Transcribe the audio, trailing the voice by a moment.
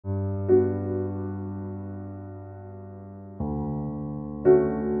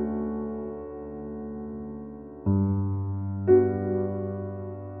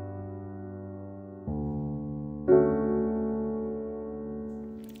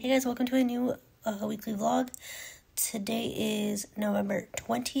Hey guys, welcome to a new weekly vlog. Today is November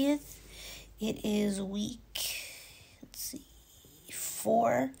 20th. It is week,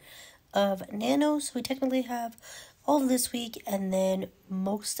 4 of Nano. So we technically have all of this week and then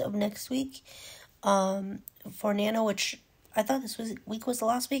most of next week for Nano, which I thought week was the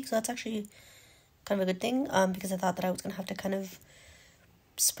last week. So that's actually kind of a good thing because I thought that I was going to have to kind of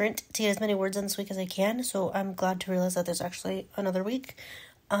sprint to get as many words in this week as I can. So I'm glad to realize that there's actually another week.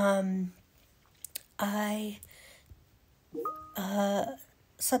 I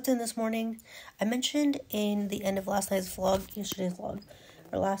slept in this morning. I mentioned in the end of yesterday's vlog,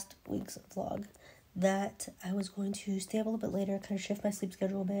 or last week's vlog, that I was going to stay up a little bit later, kind of shift my sleep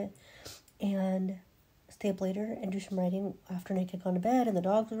schedule a bit, and stay up later and do some writing after Nick had gone to bed and the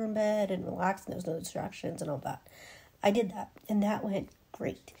dogs were in bed and relaxed and there was no distractions and all that. I did that, and that went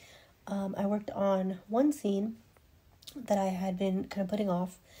great. I worked on one scene that I had been kind of putting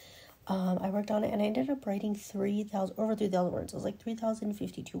off. I worked on it and I ended up writing over 3,000 words. It was like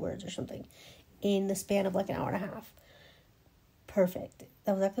 3,052 words or something in the span of like an hour and a half. Perfect.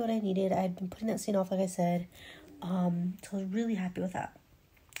 That was exactly what I needed. I had been putting that scene off, like I said. So I was really happy with that.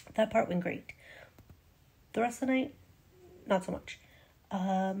 That part went great. The rest of the night, not so much.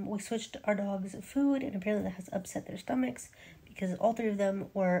 We switched our dogs' food, and apparently that has upset their stomachs because all three of them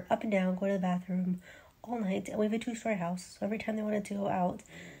were up and down, going to the bathroom all night. And we have a 2-story house, so every time they wanted to go out,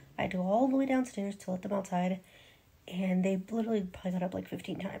 I had to go all the way downstairs to let them outside, and they literally probably got up like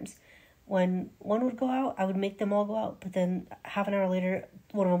 15 times. When one would go out, I would make them all go out, but then half an hour later,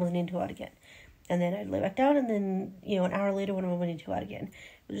 one of them was needing to go out again. And then I'd lay back down, and then, an hour later, one of them would need to go out again.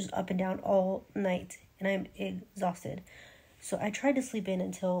 It was just up and down all night, and I'm exhausted. So I tried to sleep in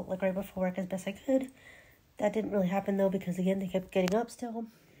until, like, right before work as best I could. That didn't really happen, though, because, again, they kept getting up still.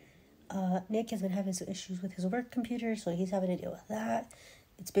 Nick has been having some issues with his work computer, so he's having to deal with that.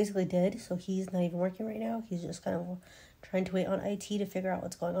 It's basically dead, so he's not even working right now. He's just kind of trying to wait on IT to figure out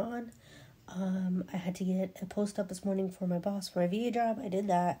what's going on. I had to get a post up this morning for my boss for my VA job. I did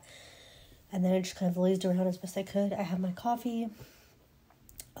that. And then I just kind of lazed around as best I could. I have my coffee.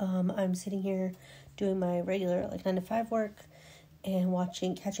 I'm sitting here doing my regular 9 to 5 work and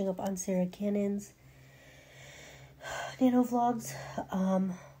catching up on Sarah Cannon's Nano vlogs.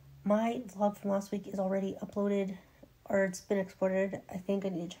 My vlog from last week is already uploaded, or it's been exported. I think I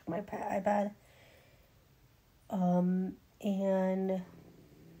need to check my iPad. And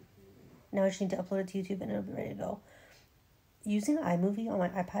now I just need to upload it to YouTube and it'll be ready to go. Using iMovie on my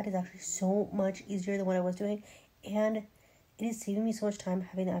iPad is actually so much easier than what I was doing, and it is saving me so much time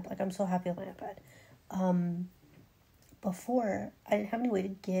having that. I'm so happy with my iPad. Before, I didn't have any way to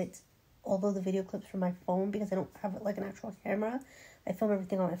get all of the video clips from my phone because I don't have an actual camera. I film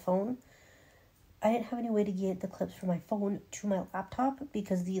everything on my phone. I didn't have any way to get the clips from my phone to my laptop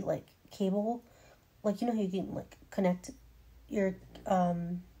because the cable, how you can connect your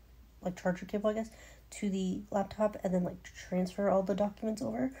charger cable, I guess, to the laptop and then transfer all the documents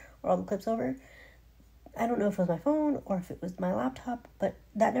over or all the clips over. I don't know if it was my phone or if it was my laptop, but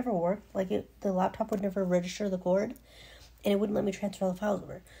that never worked. The laptop would never register the cord, and it wouldn't let me transfer the files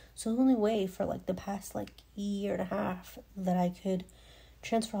over. So the only way for the past year and a half that I could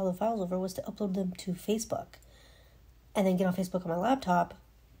transfer all the files over was to upload them to Facebook and then get on Facebook on my laptop.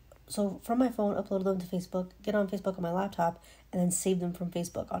 So from my phone, upload them to Facebook, get on Facebook on my laptop, and then save them from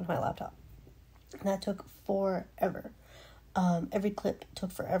Facebook onto my laptop. And that took forever. Every clip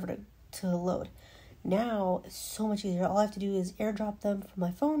took forever to load. Now, it's so much easier. All I have to do is airdrop them from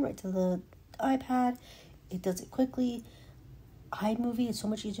my phone right to the iPad. It does it quickly. iMovie is so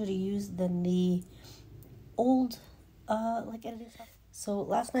much easier to use than the old editing stuff. So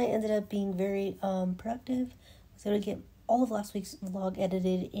last night ended up being very productive. I was able to get all of last week's vlog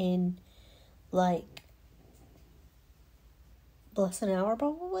edited in less than an hour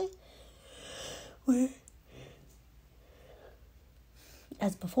probably.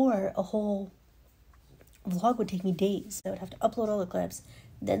 As before, a whole vlog would take me days. I would have to upload all the clips,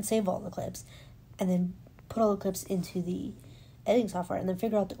 then save all the clips, and then put all the clips into the editing software, and then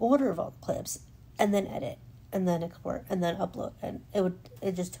figure out the order of all the clips, and then edit, and then export, and then upload, and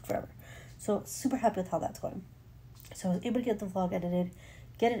it just took forever. So super happy with how that's going. So I was able to get the vlog edited,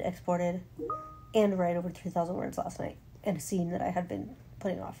 get it exported, and write over 3,000 words last night in a scene that I had been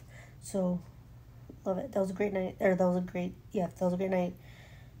putting off. So love it. That was a great night. That was a great night.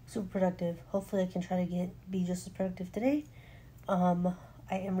 Super productive. Hopefully I can try to be just as productive today. I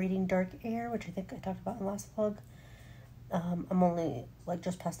am reading Dark Air, which I think I talked about in the last vlog. I'm only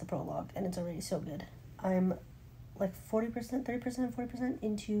just past the prologue, and it's already so good. I'm 40%, 30%, 40%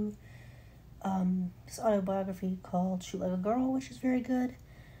 into this autobiography called Shoot Like a Girl, which is very good.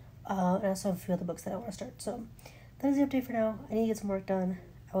 And I also have a few other books that I want to start. So that is the update for now. I need to get some work done.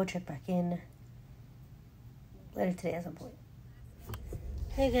 I will check back in later today at some point.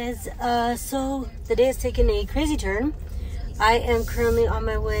 Hey guys, so the day has taken a crazy turn. I am currently on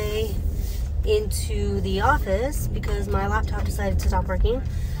my way into the office because my laptop decided to stop working.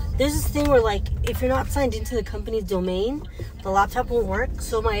 There's this thing where, like, if you're not signed into the company's domain, the laptop won't work.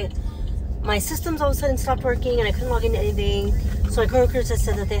 So my systems all of a sudden stopped working and I couldn't log into anything. So my coworkers had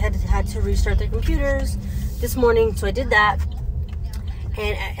said that they had to restart their computers this morning. So I did that.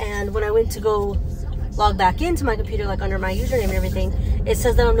 And when I went to go log back into my computer, like under my username and everything, it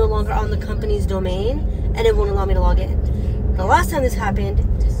says that I'm no longer on the company's domain and it won't allow me to log in. The last time this happened,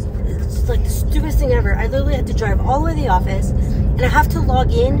 it's like the stupidest thing ever. I literally had to drive all the way to the office and I have to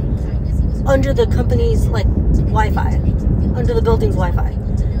log in under the company's like Wi-Fi, under the building's Wi-Fi.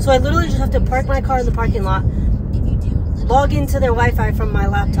 So I literally just have to park my car in the parking lot, log into their Wi-Fi from my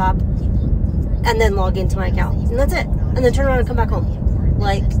laptop, and then log into my account. And that's it. And then turn around and come back home.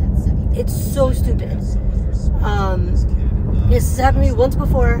 Like, it's so stupid. This has happened to me once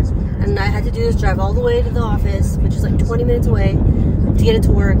before, and I had to do this, drive all the way to the office, which is like 20 minutes away, to get it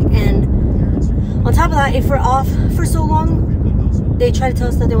to work. And on top of that, if we're off for so long, they try to tell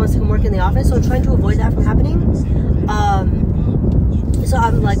us that they want us to come work in the office. So I'm trying to avoid that from happening. So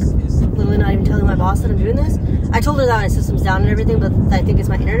I'm like literally not even telling my boss that I'm doing this. I told her that my system's down and everything, but I think it's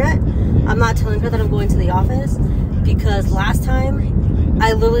my internet. I'm not telling her that I'm going to the office because last time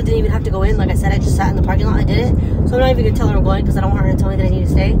I literally didn't even have to go in. Like I said, I just sat in the parking lot. I did it. So I'm not even gonna tell her I'm going because I don't want her to tell me that I need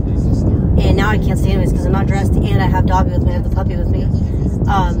to stay. And now I can't stay anyways because I'm not dressed and I have Dobby with me. I have the puppy with me.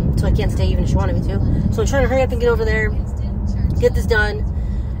 So I can't stay even if she wanted me to. So I'm trying to hurry up and get over there, get this done,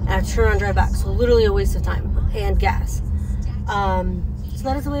 and I have to turn around and drive back. So literally a waste of time and gas. So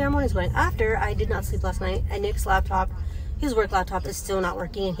that is the way our morning's going. After I did not sleep last night, and Nick's laptop, his work laptop, is still not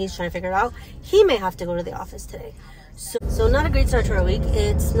working, and he's trying to figure it out. He may have to go to the office today. So not a great start to our week.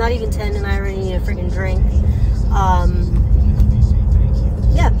 It's not even 10, and I already need a freaking drink.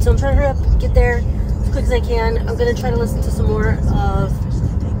 Yeah, so I'm trying to hurry up, get there as quick as I can. I'm gonna try to listen to some more of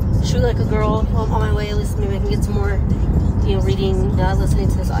Shoot Like a Girl on my way. At least maybe I can get some more, you know, reading, listening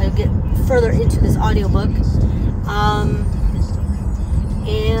to this audio, get further into this audiobook.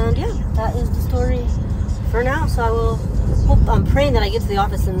 And yeah, that is the story for now. So I will I'm praying that I get to the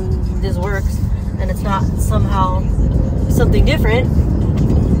office and this works and it's not somehow something different.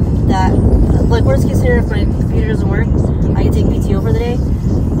 That, like, worst case scenario, if my computer doesn't work, I can take PTO for the day.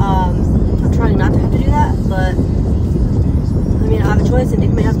 I'm trying not to have to do that, but I mean, I have a choice and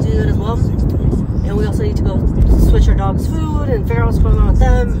Nick may have to do that as well. And we also need to go switch our dog's food and figure out what's going on with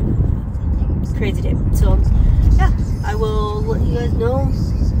them. It's a crazy day. So yeah, I will let you guys know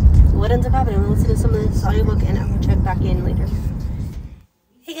what ends up happening. We'll listen to some of this audiobook and I will check back in later.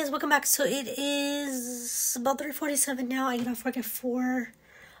 Hey guys, welcome back. So it is about 3:47 now. I get off work at 4.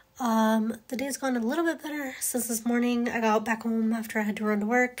 The day's gone a little bit better since this morning. I got back home after I had to run to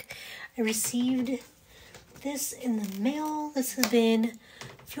work. I received this in the mail. This has been,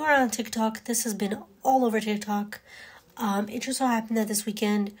 if you are on TikTok, this has been all over TikTok. It just so happened that this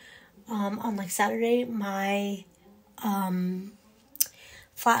weekend, on like Saturday, my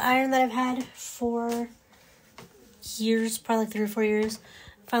flat iron that I've had for years, probably like 3 or 4 years,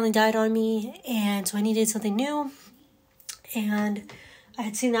 finally died on me, and so I needed something new. And I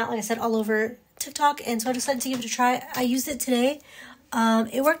had seen that, like I said, all over TikTok, and so I decided to give it a try. I used it today.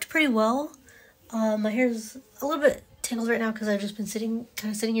 It worked pretty well. My hair's a little bit tangled right now because I've just been sitting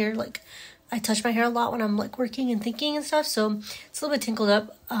here. Like, I touch my hair a lot when I'm like working and thinking and stuff, so it's a little bit tangled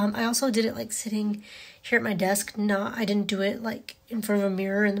up. I also did it like sitting here at my desk. I didn't do it like in front of a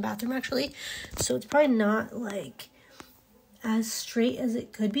mirror in the bathroom actually, so it's probably not like as straight as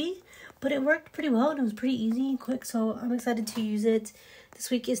it could be, but it worked pretty well and it was pretty easy and quick, so I'm excited to use it. This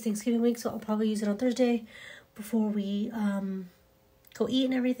week is Thanksgiving week, so I'll probably use it on Thursday before we go eat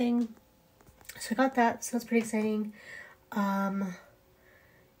and everything. So I got that, so that's pretty exciting.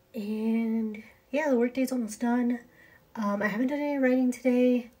 And yeah, the work day's almost done. I haven't done any writing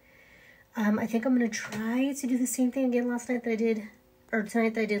today. I think I'm gonna try to do the same thing again tonight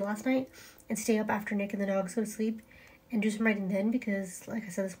that I did last night, and stay up after Nick and the dogs go to sleep and do some writing then, because like I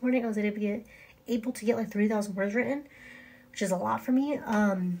said this morning, I was able to get like 3,000 words written, which is a lot for me.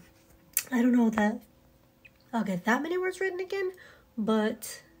 I don't know that I'll get that many words written again,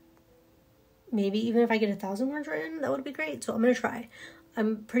 but maybe even if I get 1,000 words written, that would be great. So I'm gonna try.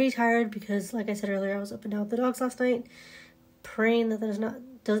 I'm pretty tired because, like I said earlier, I was up and down with the dogs last night, praying that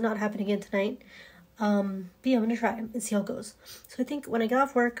does not happen again tonight. But yeah, I'm gonna try and see how it goes. So I think when I get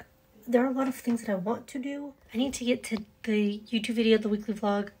off work, there are a lot of things that I want to do. I need to get to the YouTube video, the weekly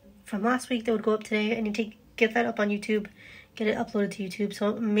vlog, from last week that would go up today. I need to get that up on YouTube, get it uploaded to YouTube.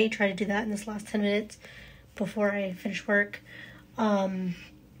 So I may try to do that in this last 10 minutes before I finish work.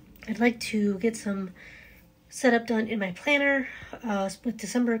 I'd like to get some setup done in my planner with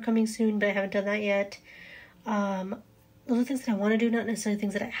December coming soon, but I haven't done that yet. Those are things that I want to do, not necessarily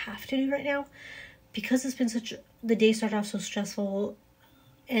things that I have to do right now. Because it's been the day started off so stressful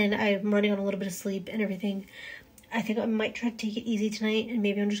and I'm running on a little bit of sleep and everything, I think I might try to take it easy tonight and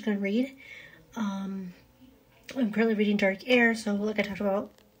maybe I'm just going to read. I'm currently reading Dark Air, so like I talked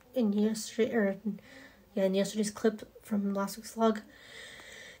about in yesterday's clip from last week's vlog,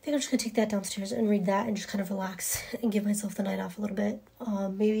 I think I'm just going to take that downstairs and read that and just kind of relax and give myself the night off a little bit.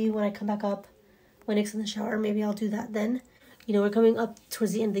 Maybe when I come back up, when Nick's in the shower, maybe I'll do that then. You know, we're coming up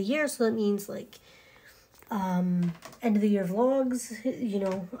towards the end of the year, so that means like end of the year vlogs, you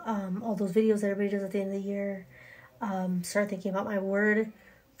know, all those videos that everybody does at the end of the year. Start thinking about my word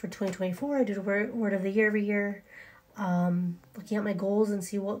for 2024. I do the word of the year every year. Looking at my goals and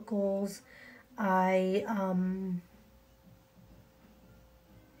see what goals I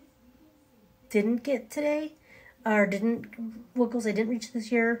didn't get today, or what goals I didn't reach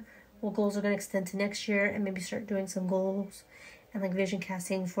this year, what goals are going to extend to next year, and maybe start doing some goals and like vision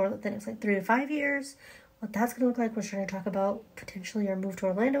casting for the next like 3 to 5 years, what that's going to look like. We're starting to talk about potentially our move to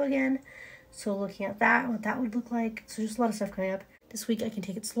Orlando again, so looking at that, what that would look like. So just a lot of stuff coming up. This week I can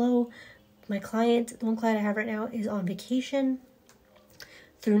take it slow. My client, the one client I have right now, is on vacation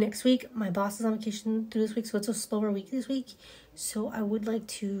through next week. My boss is on vacation through this week, so it's a slower week this week. So I would like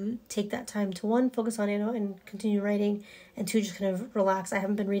to take that time to, 1, focus on Nano and continue writing, and 2, just kind of relax. I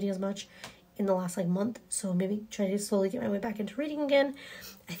haven't been reading as much in the last like month, so maybe try to slowly get my way back into reading again.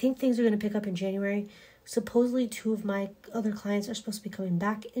 I think things are going to pick up in January. Supposedly 2 of my other clients are supposed to be coming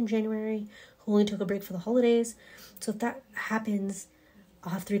back in January, who only took a break for the holidays. So if that happens,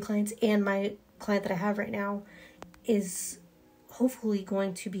 I'll have 3 clients, and my client that I have right now is hopefully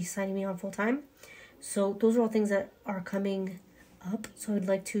going to be signing me on full time. So those are all things that are coming up. So I'd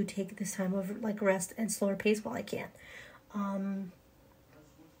like to take this time of like rest and slower pace while I can.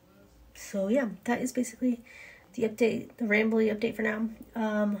 So yeah, that is basically the update, the rambly update for now.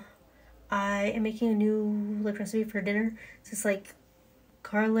 I am making a new like recipe for dinner. It's just like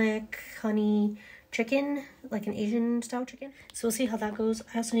garlic, honey, chicken, like an Asian style chicken. So we'll see how that goes.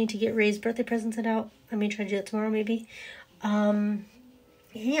 I also need to get Ray's birthday presents sent out. I may try to do that tomorrow maybe.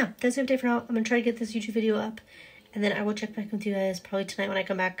 Yeah, that's the update for now. I'm gonna try to get this YouTube video up, and then I will check back with you guys probably tonight when I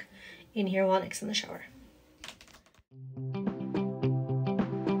come back in here while Nick's in the shower.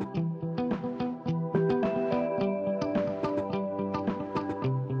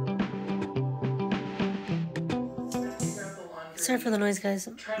 Sorry for the noise, guys.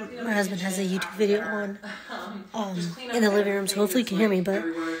 My husband has a YouTube video on in the living room, so hopefully you can hear me. But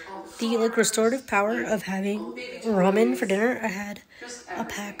the like restorative power of having ramen for dinner. I had a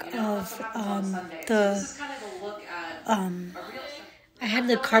pack of I had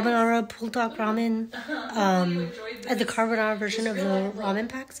the carbonara pulled dog ramen. I had the carbonara version of the ramen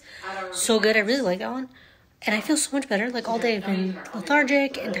packs. So good. I really like that one. And I feel so much better. Like all day I've been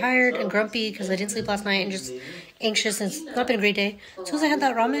lethargic and tired and grumpy because I didn't sleep last night and just anxious, and it's not been a great day. As soon as I had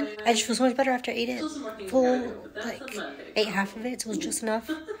that ramen, I just feel so much better after I ate it. Ate half of it, so it was just enough.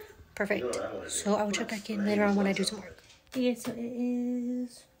 Perfect. So I will check back in later on when I do some work. Okay, so it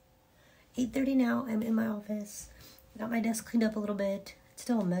is 8:30 now. I'm in my office. I got my desk cleaned up a little bit. It's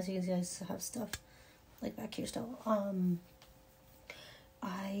still a mess. You guys still have stuff like back here still. I'm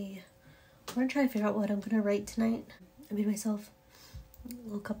gonna try to figure out what I'm gonna write tonight. I made myself a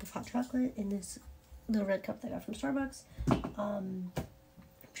little cup of hot chocolate in this little red cup that I got from Starbucks. I'm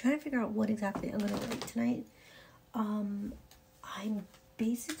trying to figure out what exactly I'm gonna write tonight. I'm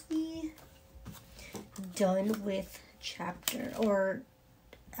basically done with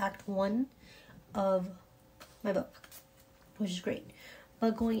act 1 of my book, which is great.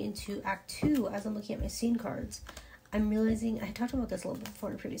 But going into act 2, as I'm looking at my scene cards, I'm realizing, I talked about this a little bit before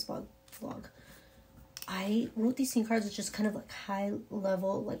in a previous vlog. I wrote these scene cards with just kind of like high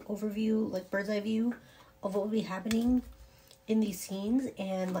level, like overview, like bird's eye view of what would be happening in these scenes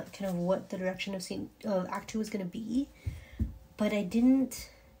and like kind of what the direction of act 2 is going to be. But I didn't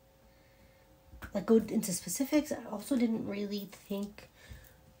like go into specifics. I also didn't really think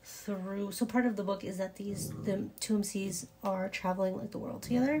through. So part of the book is that the 2 MCs are traveling like the world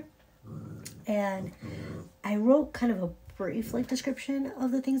together. And I wrote kind of a brief like description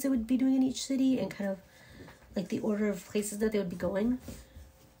of the things they would be doing in each city and kind of like the order of places that they would be going,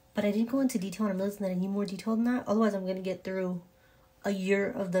 but I didn't go into detail, and I'm realizing that I need more detail than that. Otherwise I'm going to get through a year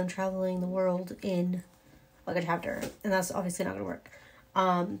of them traveling the world in like a chapter, and that's obviously not going to work.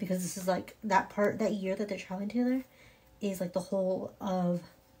 because this is like that year that they're traveling together is like the whole of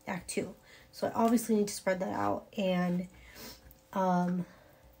Act 2. So I obviously need to spread that out and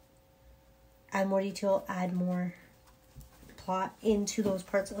add more detail, add more plot into those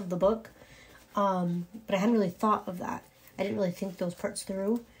parts of the book. But I hadn't really thought of that. I didn't really think those parts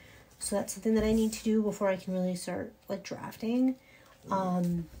through. So that's something that I need to do before I can really start like drafting.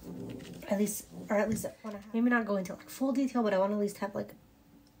 At least I want to maybe not go into like full detail, but I want to at least have like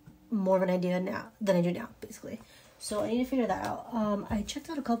more of an idea now than I do now, basically. So I need to figure that out. I checked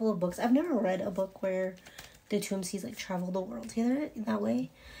out a couple of books. I've never read a book where the two MCs like travel the world together in that way.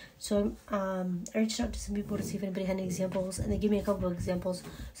 So I reached out to some people to see if anybody had any examples, and they gave me a couple of examples.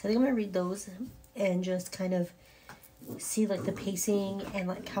 So I think I'm gonna read those and just kind of see like the pacing and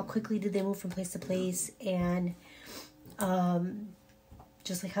like how quickly did they move from place to place, and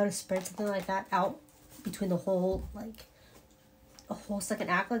just like how to spread something like that out between the whole like a whole second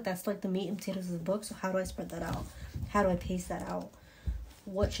act. Like that's like the meat and potatoes of the book. So how do I spread that out? How do I pace that out?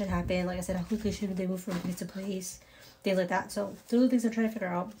 What should happen? Like I said, how quickly should they move from place to place? Things like that. So those are the things I'm trying to figure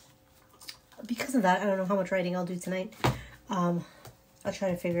out. Because of that, I don't know how much writing I'll do tonight. I'll try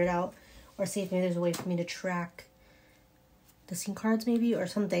to figure it out, or see if maybe there's a way for me to track the scene cards maybe, or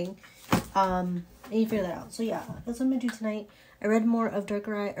something. And you figure that out. So yeah, that's what I'm gonna do tonight. I read more of Dark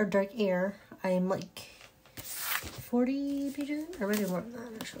Air. I am like 40 pages. I read it more than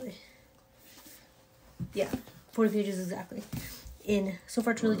that actually. Yeah, 40 pages exactly. So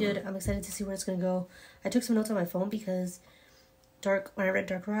far it's really good. I'm excited to see where it's gonna go. I took some notes on my phone because when I read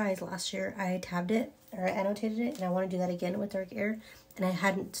Dark Rise last year, I tabbed it, or I annotated it, and I want to do that again with Dark Air, and I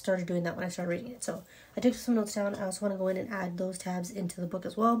hadn't started doing that when I started reading it. So I took some notes down. I also want to go in and add those tabs into the book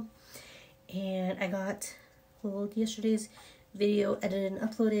as well. And I got yesterday's video edited and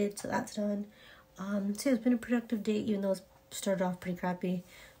uploaded, so that's done. So it's been a productive day, even though it started off pretty crappy.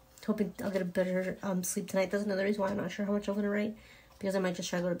 Hoping I'll get a better sleep tonight. That's another reason why I'm not sure how much I'm going to write, because I might just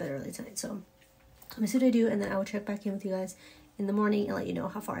try to go to bed early tonight. So let me see what I do, and then I will check back in with you guys in the morning and let you know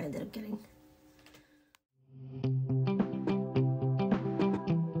how far I ended up getting.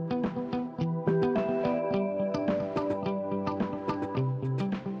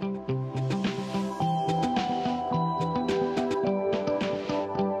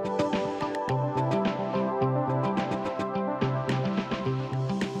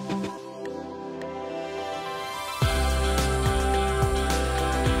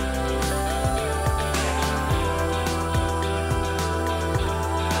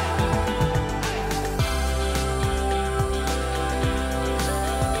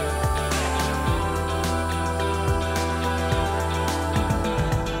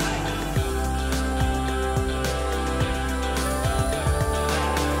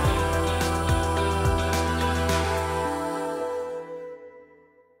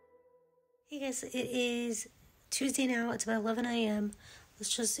 It is Tuesday now. It's about 11 a.m.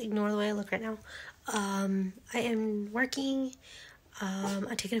 Let's just ignore the way I look right now. I am working.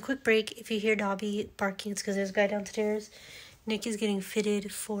 I'm taking a quick break. If you hear Dobby barking, it's because there's a guy downstairs. Nick is getting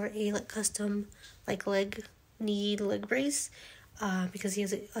fitted for a custom leg brace because he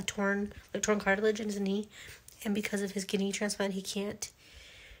has a torn cartilage in his knee, and because of his kidney transplant, he can't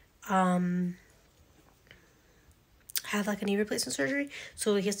have a knee replacement surgery,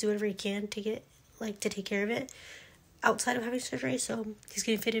 so he has to do whatever he can to get to take care of it outside of having surgery. So he's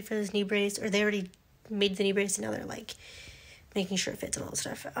getting fitted for this knee brace, or they already made the knee brace and now they're making sure it fits and all that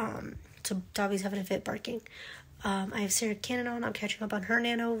stuff. So Dobby's having a fit barking. I have Sarah Cannon on. I'm catching up on her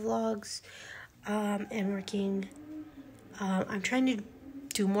Nano vlogs, and working. I'm trying to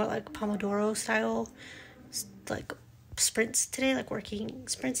do more Pomodoro style sprints today, working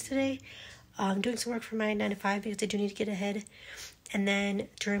sprints today. Doing some work for my 9 to 5 because I do need to get ahead. And then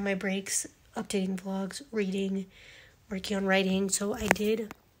during my breaks, updating vlogs, reading, working on writing. So I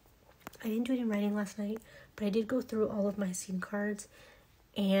didn't do any writing last night, but I did go through all of my scene cards,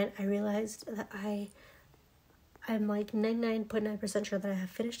 and I realized that I'm 99.9% sure that I have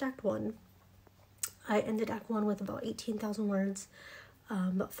finished Act 1. I ended Act 1 with about 18,000 words,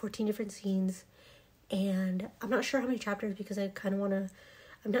 about 14 different scenes, and I'm not sure how many chapters because I kind of want to.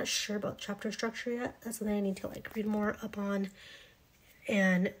 I'm not sure about chapter structure yet. That's something I need to read more up on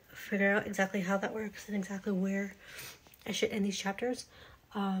and figure out exactly how that works and exactly where I should end these chapters.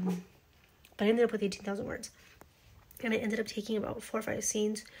 But I ended up with 18,000 words. And I ended up taking about 4 or 5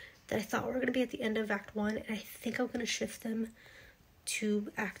 scenes that I thought were going to be at the end of Act 1. And I think I'm going to shift them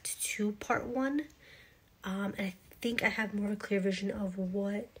to Act 2, Part 1. And I think I have more of a clear vision of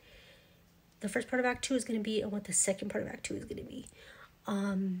what the first part of Act 2 is going to be and what the second part of Act 2 is going to be.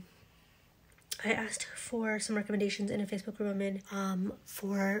 I asked for some recommendations in a Facebook group I'm in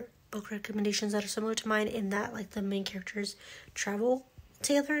for book recommendations that are similar to mine, in that like the main characters travel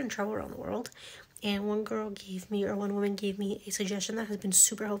together and travel around the world. And one woman gave me a suggestion that has been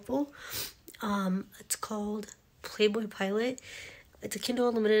super helpful. It's called Playboy Pilot. It's a Kindle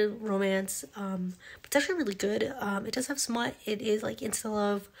Unlimited romance, but it's actually really good. It does have smut. It is like insta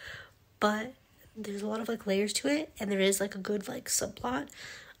love, but there's a lot of like layers to it, and there is like a good like subplot.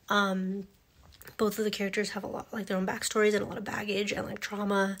 Both of the characters have a lot like their own backstories and a lot of baggage and like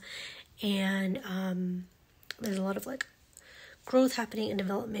trauma, and there's a lot of like growth happening and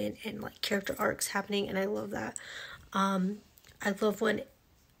development and like character arcs happening, and I love that. I love when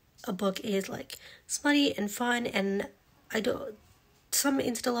a book is like smutty and fun, and some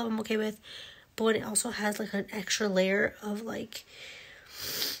insta love I'm okay with, but when it also has like an extra layer of like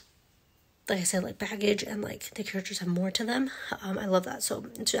I said, like baggage, and like the characters have more to them, I love that. So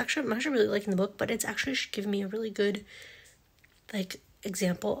I'm actually really liking the book, but it's actually giving me a really good like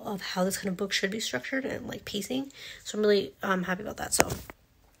example of how this kind of book should be structured and like pacing. So I'm really happy about that. So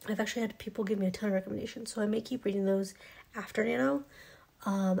I've actually had people give me a ton of recommendations, so I may keep reading those after Nano,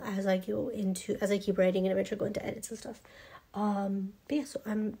 as I keep writing and eventually go into edits and stuff. But yeah, so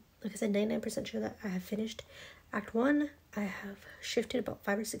I'm, like I said, 99% sure that I have finished Act 1. I have shifted about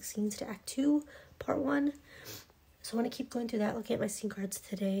 5 or 6 scenes to Act 2, Part 1. So I want to keep going through that, looking at my scene cards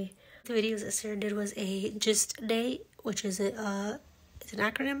today. The videos that Sarah did was a gist day, which is it's an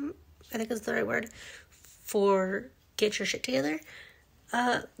acronym, I think is the right word, for get your shit together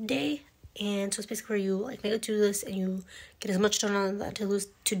day. And so it's basically where you like make a to-do list and you get as much done on that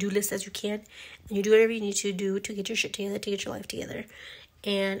to-do list as you can, and you do whatever you need to do to get your shit together, to get your life together.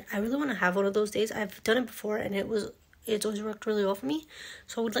 And I really want to have one of those days. I've done it before, and it's always worked really well for me.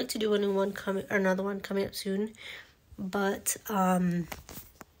 So I would like to do another one coming up soon. But I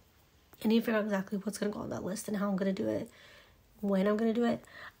need to figure out exactly what's going to go on that list and how I'm going to do it, when I'm going to do it.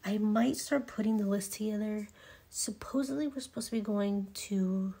 I might start putting the list together. Supposedly we're supposed to be going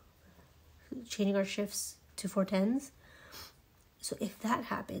to changing our shifts to 410s. So if that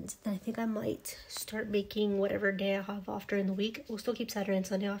happens, then I think I might start making whatever day I have off during the week. We'll still keep Saturday and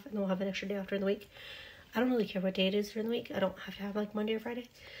Sunday off, and then we'll have an extra day off during the week. I don't really care what day it is during the week. I don't have to have like Monday or Friday.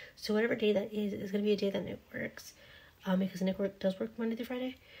 So whatever day that is going to be a day that Nick works. Because Nick does work Monday through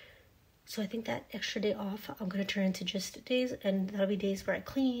Friday. So I think that extra day off, I'm going to turn into just days, and that'll be days where I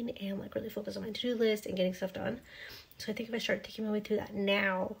clean and like really focus on my to-do list and getting stuff done. So I think if I start taking my way through that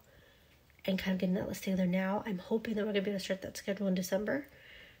now, and kind of getting that list together now, I'm hoping that we're going to be able to start that schedule in December.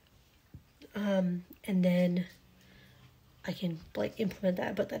 And then I can like implement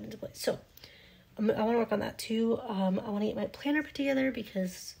that, put that into place. So I want to work on that too. I want to get my planner put together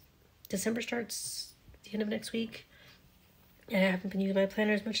because December starts the end of next week, and I haven't been using my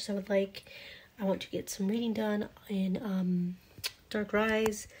planner as much as I would like. I want to get some reading done in Dark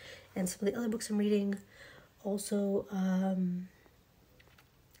Rise and some of the other books I'm reading. Also,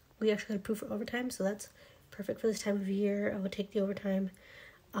 we actually got approved for overtime, so that's perfect for this time of year. I would take the overtime.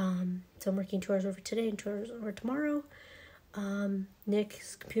 So I'm working 2 hours over today and 2 hours over tomorrow.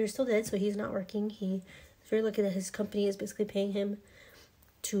 Nick's computer's still dead, so he's not working. He's very lucky that his company is basically paying him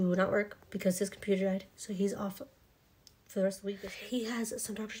to not work because his computer died. So he's off for the rest of the week. He has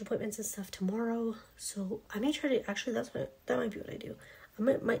some doctor's appointments and stuff tomorrow, so I may try to, actually that might be what I do.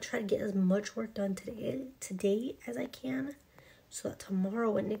 I might try to get as much work done today as I can, so that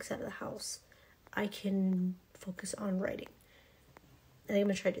tomorrow when Nick's out of the house, I can focus on writing. I think I'm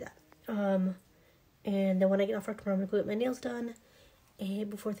going to try to do that. And then when I get off work tomorrow, I'm going to go get my nails done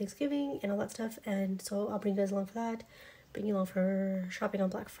before Thanksgiving and all that stuff. And so I'll bring you guys along for that. Bring you along for shopping on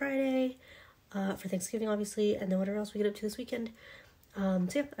Black Friday, for Thanksgiving, obviously, and then whatever else we get up to this weekend. So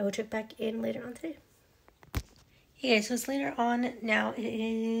yeah, I will check back in later on today. Hey guys, so it's later on now. It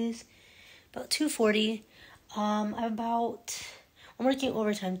is about 2:40. I'm working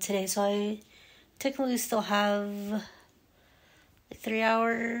overtime today, so I technically still have like 3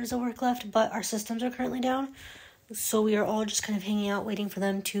 hours of work left, but our systems are currently down, so we are all just kind of hanging out waiting for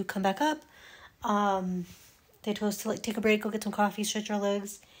them to come back up. They told us to like take a break, go get some coffee, stretch our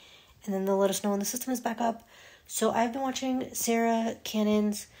legs, and then they'll let us know when the system is back up. So I've been watching Sarah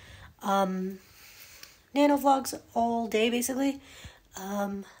Cannon's Nano vlogs all day, basically.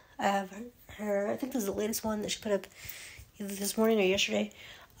 I have her, I think this is the latest one that she put up either this morning or yesterday.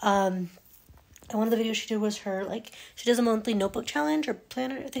 And one of the videos she did was her, like, she does a monthly notebook challenge or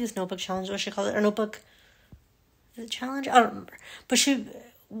planner. I think it's notebook challenge, what she calls it, or notebook, is it challenge? I don't remember. But she,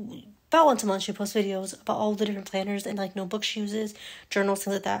 about once a month, she posts videos about all the different planners and, like, notebooks she uses, journals,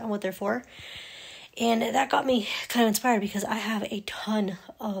 things like that, and what they're for. And that got me kind of inspired because I have a ton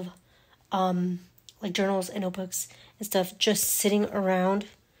of like journals and notebooks and stuff just sitting around.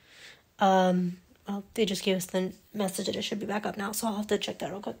 Well, they just gave us the message that it should be back up now, so I'll have to check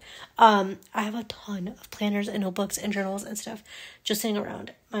that real quick. I have a ton of planners and notebooks and journals and stuff just sitting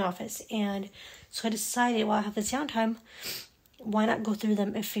around my office, and so I decided while I have this downtime, why not go through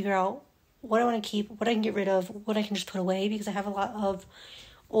them and figure out what I want to keep, what I can get rid of, what I can just put away, because I have a lot of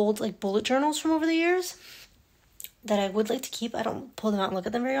old like bullet journals from over the years that I would like to keep. I don't pull them out and look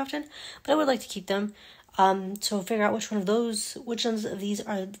at them very often, but I would like to keep them. So figure out which ones of these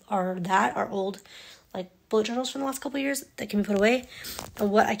are old, like bullet journals from the last couple of years that can be put away, and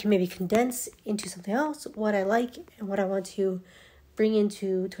what I can maybe condense into something else, what I like and what I want to bring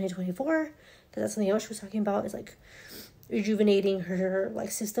into 2024, because that's something else she was talking about, is like rejuvenating her like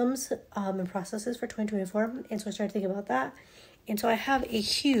systems and processes for 2024. And so I started thinking about that, and so I have a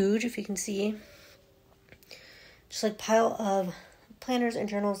huge, if you can see, just like pile of planners and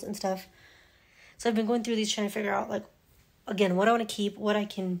journals and stuff. So I've been going through these trying to figure out, like, again, what I want to keep, what I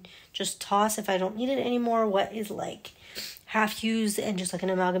can just toss if I don't need it anymore, what is like half used and just like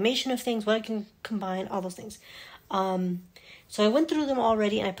an amalgamation of things, what I can combine, all those things. So I went through them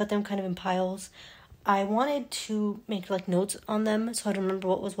already and I put them kind of in piles. I wanted to make like notes on them so I'd remember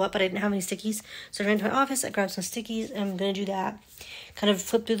what was what, but I didn't have any stickies. So I ran to my office, I grabbed some stickies, and I'm going to do that. Kind of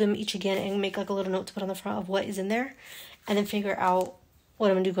flip through them each again and make like a little note to put on the front of what is in there, and then figure out what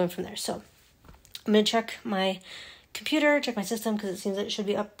I'm going to do going from there. So I'm going to check my computer, check my system, because it seems like it should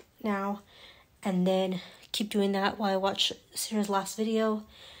be up now, and then keep doing that while I watch Sarah's last video.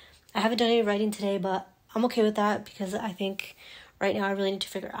 I haven't done any writing today, but I'm okay with that, because I think right now I really need to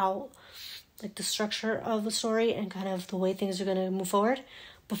figure out like the structure of the story and kind of the way things are going to move forward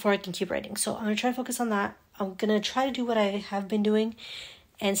before I can keep writing. So I'm going to try to focus on that. I'm going to try to do what I have been doing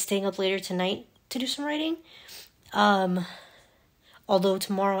and staying up later tonight to do some writing. Although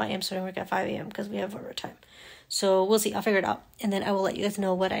tomorrow I am starting work at 5 a.m. because we have overtime. So we'll see. I'll figure it out. And then I will let you guys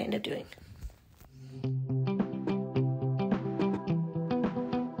know what I end up doing.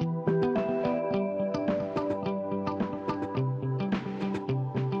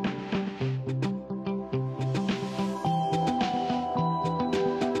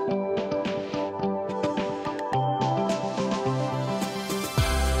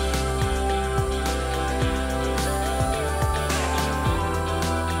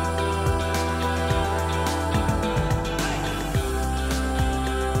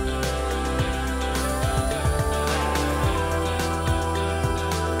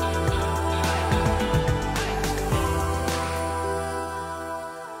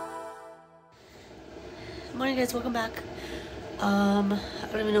 Morning guys, welcome back. I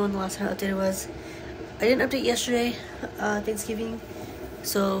don't even know when the last time I updated was. I didn't update yesterday, Thanksgiving,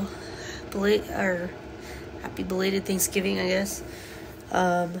 so happy belated Thanksgiving, I guess.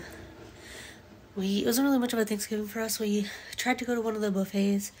 It wasn't really much of a Thanksgiving for us. We tried to go to one of the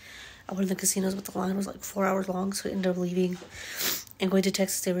buffets at one of the casinos, but the line was like 4 hours long, so we ended up leaving and going to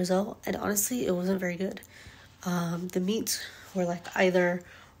Texas Day Result, and honestly, it wasn't very good. The meats were like either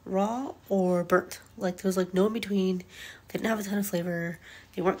raw or burnt. Like there was like no in between. They didn't have a ton of flavor.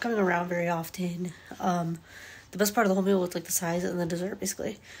 They weren't coming around very often. The best part of the whole meal was like the sides and the dessert,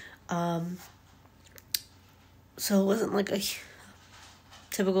 basically. So it wasn't like a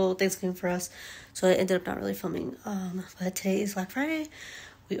typical Thanksgiving for us. So I ended up not really filming. But today is Black Friday.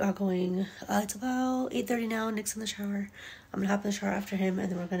 We are going, it's about 8:30 now. Nick's in the shower. I'm gonna hop in the shower after him,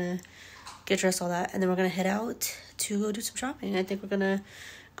 and then we're gonna get dressed, all that, and then we're gonna head out to go do some shopping. I think we're gonna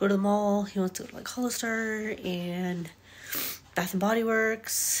go to the mall. He wants to go to like Hollister and Bath and Body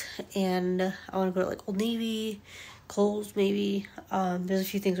Works, and I want to go to like Old Navy, Kohl's maybe. There's a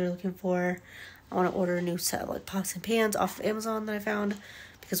few things we're looking for. I want to order a new set of like pots and pans off of Amazon that I found,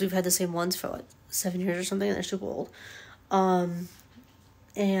 because we've had the same ones for like 7 years or something, and they're super old.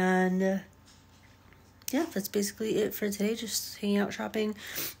 And yeah, that's basically it for today. Just hanging out, shopping,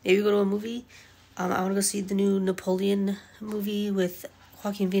 maybe go to a movie. I want to go see the new Napoleon movie with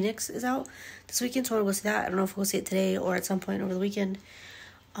Joaquin Phoenix is out this weekend, so I want to go see that. I don't know if we'll see it today or at some point over the weekend.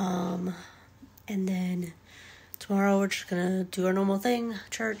 And then tomorrow we're just gonna do our normal thing,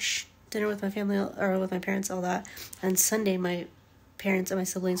 church, dinner with my family, or with my parents, all that. And Sunday my parents and my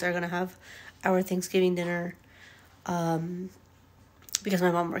siblings are gonna have our Thanksgiving dinner, because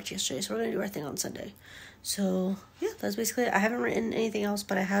my mom worked yesterday, so we're gonna do our thing on Sunday. So yeah, that's basically it. I haven't written anything else,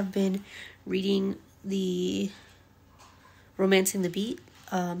 but I have been reading the Romancing the Beat.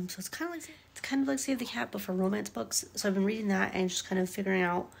 So it's kind of like Save the Cat, but for romance books. So I've been reading that and just kind of figuring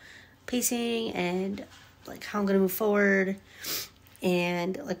out pacing and like how I'm gonna move forward,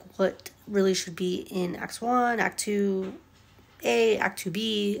 and like what really should be in Act 1, Act 2, A, Act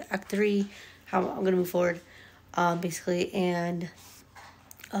 2B, Act 3, how I'm going to move forward, basically, and,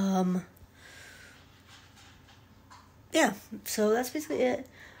 yeah, so that's basically it.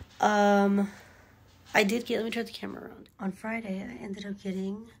 I did get, let me turn the camera around. On Friday, I ended up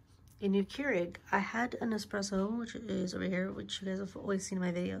getting a new Keurig. I had an espresso, which is over here, which you guys have always seen in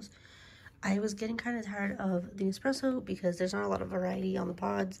my videos. I was getting kind of tired of the espresso because there's not a lot of variety on the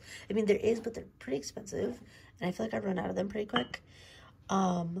pods. I mean, there is, but they're pretty expensive, and I feel like I'd run out of them pretty quick.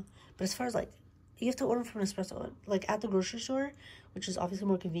 But as far as, like, you have to order from an espresso. Like, at the grocery store, which is obviously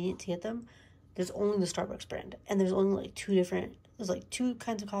more convenient to get them, there's only the Starbucks brand, and there's only, like, there's, like, 2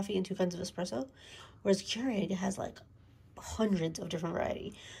 kinds of coffee and 2 kinds of espresso, whereas Keurig has, like, hundreds of different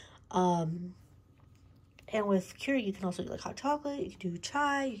variety. And with Keurig, you can also do, like, hot chocolate, you can do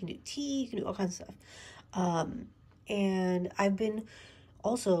chai, you can do tea, you can do all kinds of stuff. And I've been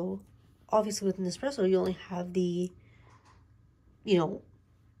also, obviously with an espresso, you only have the, you know,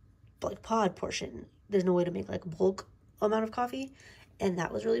 like, pod portion. There's no way to make, like, a bulk amount of coffee. And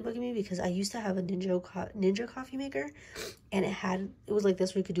that was really bugging me because I used to have a Ninja coffee maker, and it was like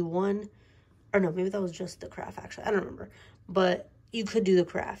this where you could do one, or no, maybe that was just the craft, actually. I don't remember. But you could do the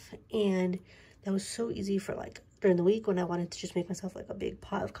craft, and that was so easy for, like, during the week when I wanted to just make myself, like, a big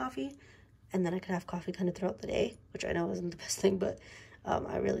pot of coffee, and then I could have coffee kind of throughout the day, which I know isn't the best thing, but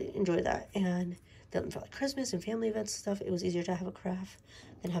I really enjoyed that. And then for, like, Christmas and family events and stuff, it was easier to have a craft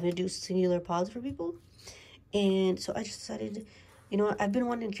than having to do singular pods for people. And so I just decided, you know what, I've been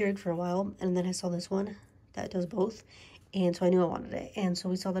wanting Keurig for a while, and then I saw this one that does both, and so I knew I wanted it. And so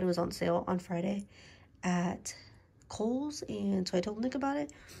we saw that it was on sale on Friday at Kohl's, and so I told Nick about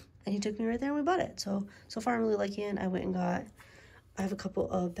it, and he took me right there and we bought it. So far I'm really liking it. I went and I have a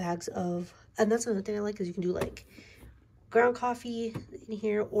couple of bags of, and that's another thing I like, is you can do, like, ground coffee in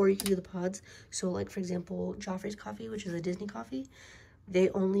here, or you can do the pods. So, like, for example, Joffrey's Coffee, which is a Disney coffee, they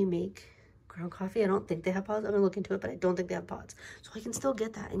only make ground coffee. I don't think they have pods. I'm gonna look into it, but I don't think they have pods. So I can still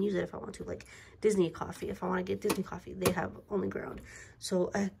get that and use it if I want to. Like Disney coffee, if I want to get Disney coffee, they have only ground.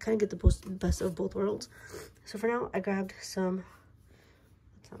 So I kind of get the best of both worlds. So for now, I grabbed some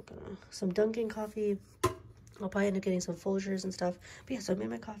Dunkin' coffee. I'll probably end up getting some Folgers and stuff. But yeah, so I made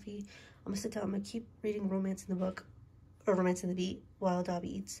my coffee. I'm gonna sit down. I'm gonna keep reading Romance in the Book, or Romance in the Beat, while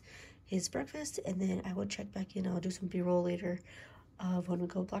Dobby eats his breakfast, and then I will check back in. I'll do some B-roll later of when we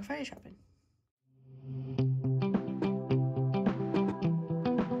go Black Friday shopping.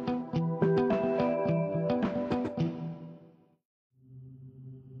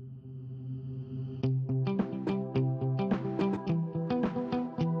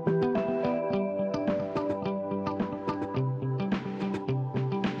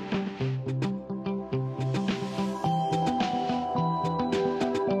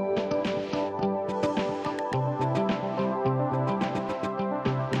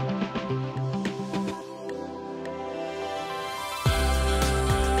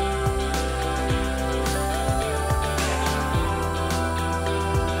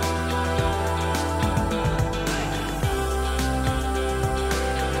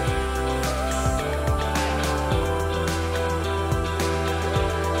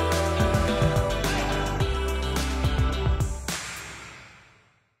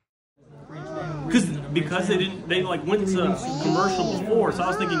 Because they like went to commercial before, so I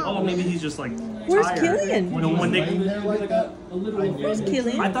was thinking, oh, maybe he's just like Where's tired. Killian? You know, when they, Where's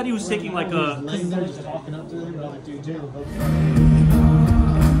Killian? I thought he was taking like a.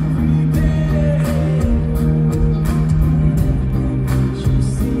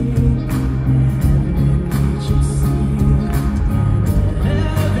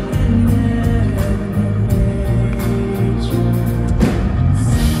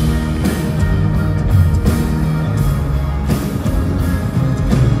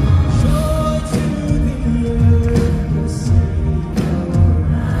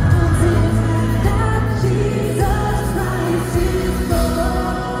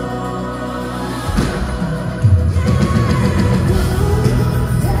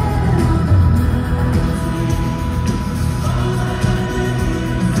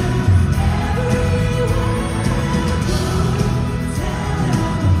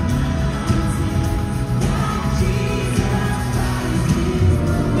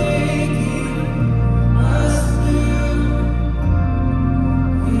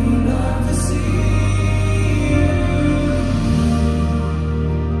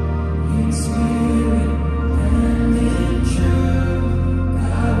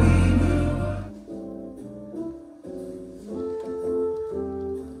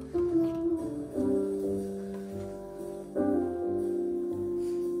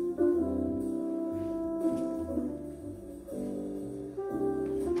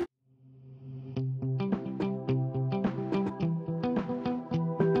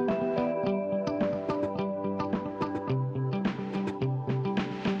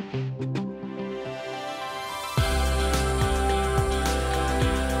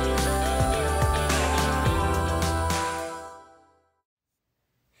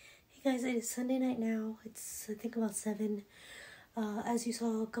 Guys, it is Sunday night now. It's, I think, about 7. As you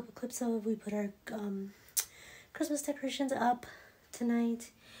saw a couple clips of, we put our Christmas decorations up tonight.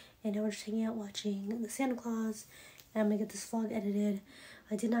 And now we're just hanging out watching the Santa Claus. And I'm going to get this vlog edited.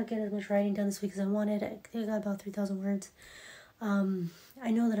 I did not get as much writing done this week as I wanted. I think I got about 3,000 words. I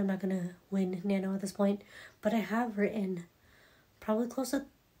know that I'm not going to win Nano at this point. But I have written probably close to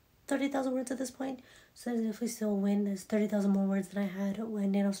 30,000 words at this point. So if we still win, there's 30,000 more words than I had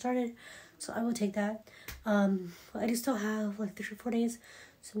when Nano started. So I will take that. I do still have like 3 or 4 days.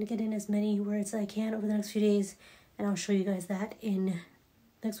 So I'm going to get in as many words as I can over the next few days. And I'll show you guys that in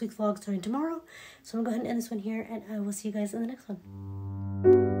next week's vlog starting tomorrow. So I'm going to go ahead and end this one here. And I will see you guys in the next one.